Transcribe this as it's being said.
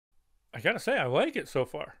I gotta say, I like it so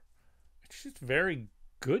far. It's just very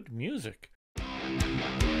good music.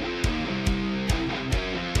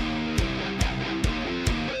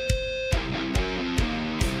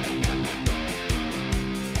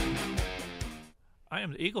 I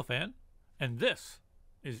am the EagleFan, and this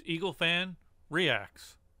is EagleFan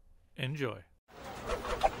Reacts. Enjoy.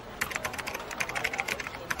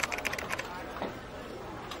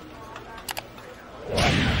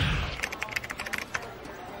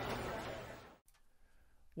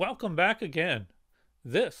 Welcome back again.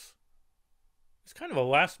 This is kind of a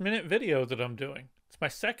last-minute video that I'm doing. It's my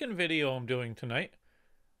second video I'm doing tonight.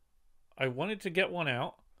 I wanted to get one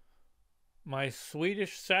out. My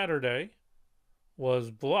Swedish Saturday was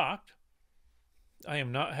blocked. I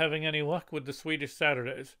am not having any luck with the Swedish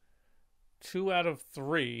Saturdays. 2 out of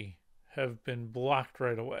 3 have been blocked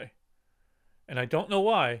right away. And I don't know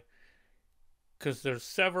why, because there's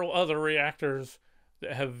several other reactors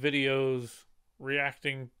that have videos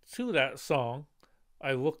reacting to that song.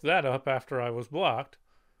 I looked that up after I was blocked,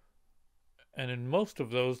 and in most of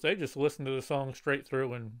those they just listen to the song straight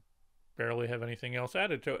through and barely have anything else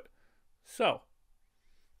added to it. So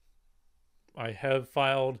I have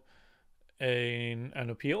filed an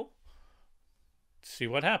appeal to see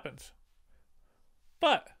what happens.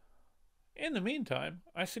 But in the meantime,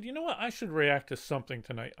 I said, you know what, I should react to something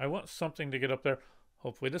tonight. I want something to get up there.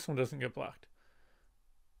 Hopefully this one doesn't get blocked.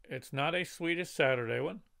 It's not a Swedish Saturday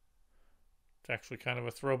one. It's actually kind of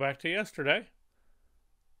a throwback to yesterday.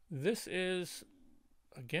 This is,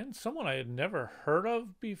 again, someone I had never heard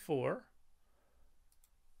of before.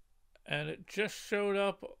 And it just showed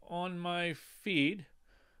up on my feed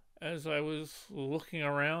as I was looking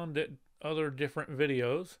around at other different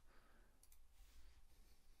videos.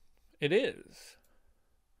 It is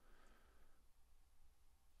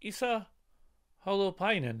Esa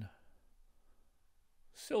Holopainen,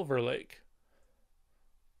 Silver Lake.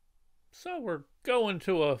 So we're going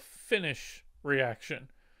to a Finnish reaction.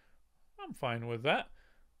 I'm fine with that.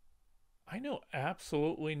 I know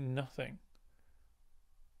absolutely nothing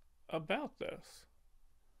about this.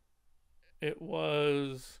 It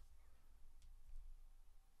was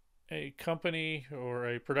a company or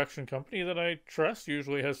a production company that I trust,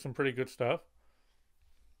 usually has some pretty good stuff.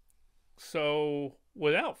 So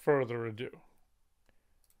without further ado,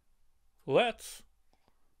 let's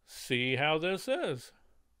see how this is.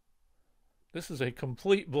 This is a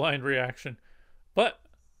complete blind reaction, but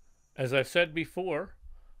as I've said before,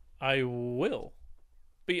 I will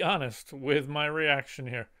be honest with my reaction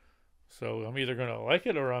here. So I'm either going to like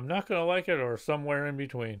it or I'm not going to like it, or somewhere in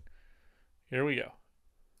between. Here we go.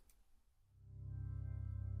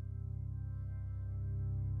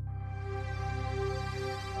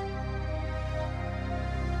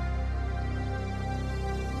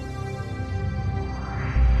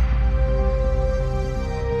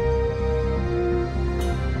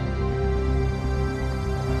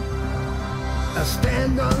 I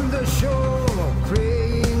stand on the shore,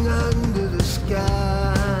 praying under the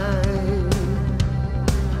sky,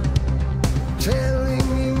 telling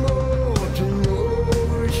me more to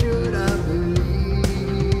know, should I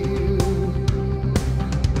believe?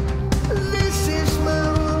 This is my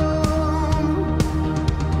home,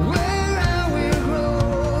 where I will grow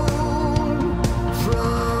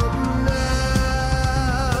from now.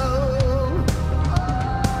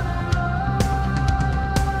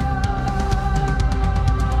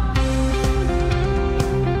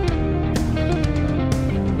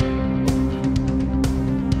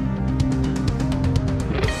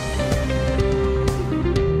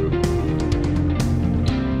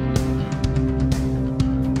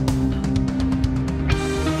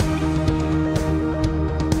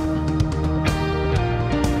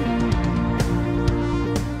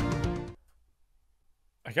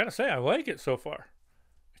 I gotta say, I like it so far.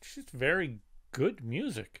 It's just very good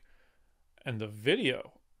music. And the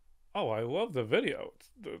video. Oh, I love the video.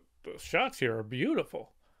 The shots here are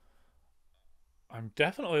beautiful. I'm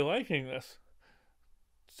definitely liking this.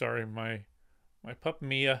 Sorry, my pup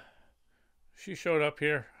Mia. She showed up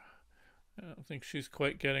here. I don't think she's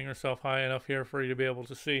quite getting herself high enough here for you to be able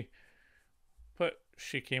to see. But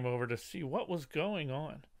she came over to see what was going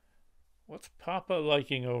on. What's Papa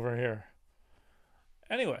liking over here?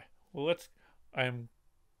 Anyway, well, I'm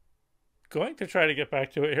going to try to get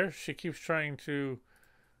back to it here. She keeps trying to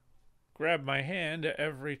grab my hand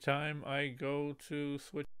every time I go to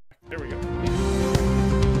switch back. There we go.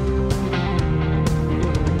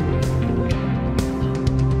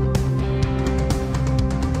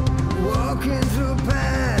 Walking through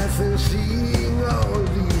paths and seeing all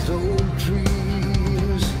these old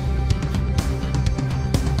trees,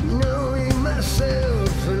 knowing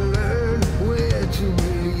myself and learning.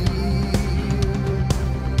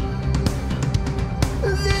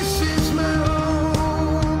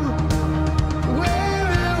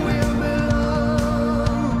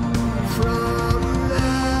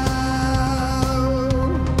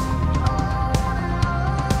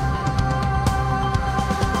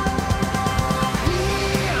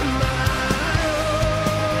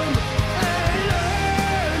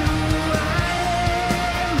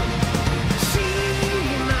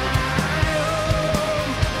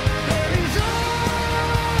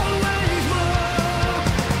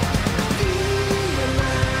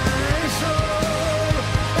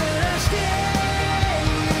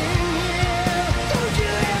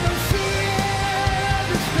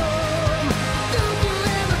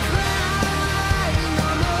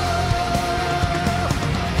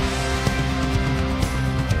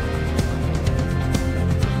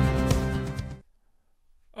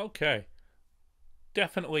 okay.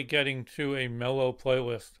 Definitely getting to a mellow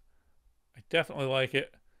playlist. I definitely like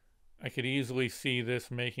it. I could easily see this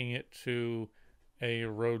making it to a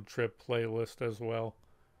road trip playlist as well.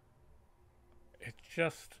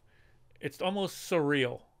 It's almost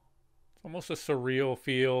surreal. It's almost a surreal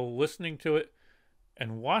feel listening to it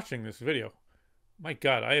and watching this video. My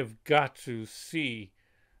God, I have got to see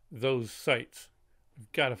those sites.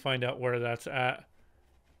 I've got to find out where that's at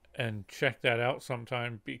and check that out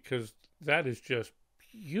sometime, because that is just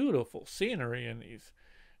beautiful scenery in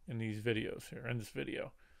these videos here, in this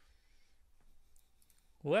video.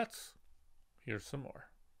 Let's hear some more.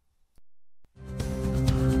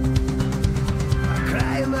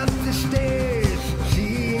 Climb up the stairs,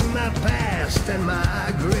 seeing my past and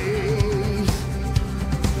my grace.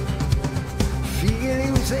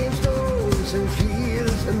 Feeling the same stones and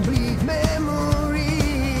fears and bleak memories.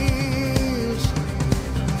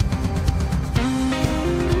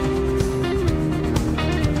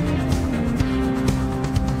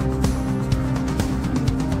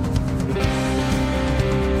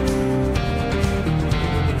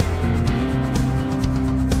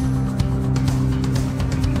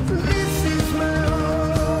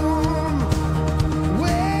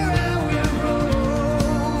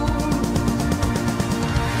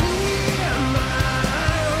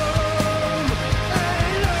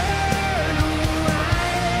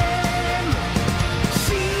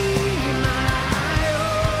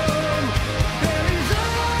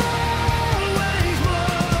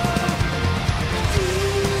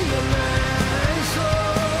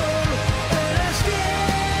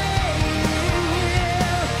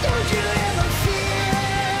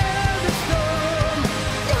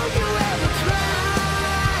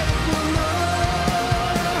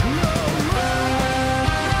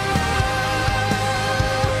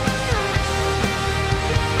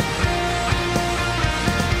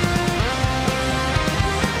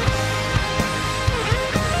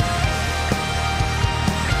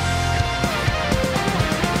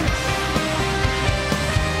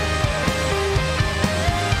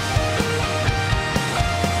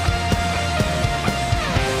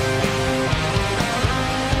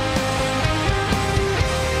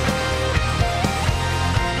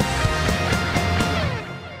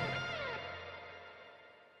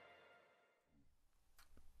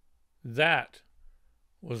 That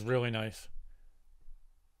was really nice.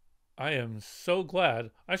 I am so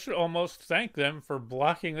glad. I should almost thank them for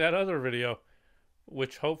blocking that other video,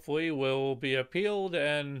 which hopefully will be appealed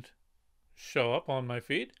and show up on my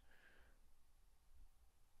feed.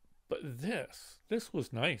 But this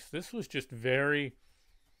was nice. This was just very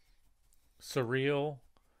surreal,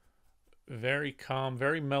 very calm,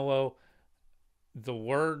 very mellow. The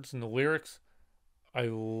words and the lyrics, I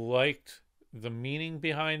liked the meaning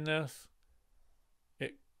behind this.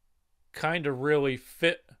 It kind of really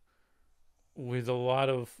fit with a lot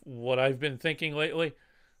of what I've been thinking lately.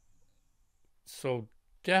 So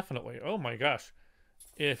definitely, oh my gosh,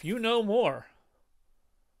 if you know more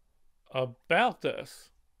about this,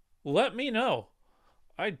 let me know.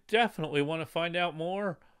 I definitely want to find out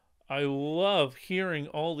more. I love hearing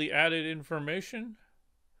all the added information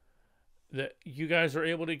that you guys are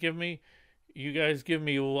able to give me. You guys give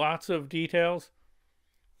me lots of details.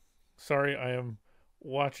 Sorry, I am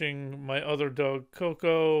watching my other dog,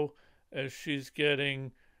 Coco, as she's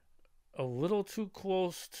getting a little too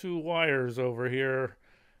close to wires over here.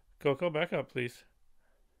 Coco, back up, please.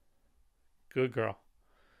 Good girl.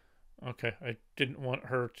 Okay, I didn't want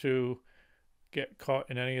her to get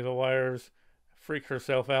caught in any of the wires, freak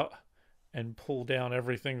herself out, and pull down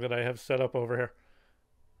everything that I have set up over here.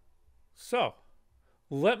 So,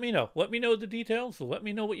 let me know. Let me know the details. Let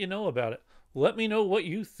me know what you know about it. Let me know what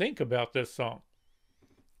you think about this song.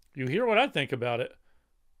 You hear what I think about it.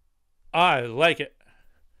 I like it.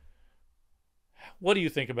 What do you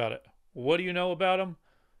think about it? What do you know about them?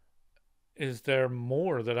 Is there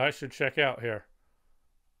more that I should check out here?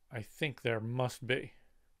 I think there must be.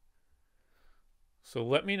 So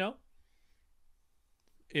let me know.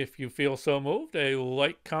 If you feel so moved, a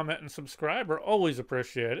like, comment, and subscribe are always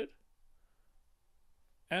appreciated.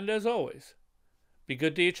 And as always, be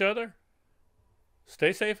good to each other,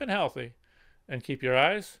 stay safe and healthy, and keep your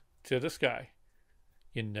eyes to the sky.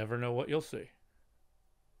 You never know what you'll see.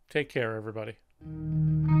 Take care, everybody.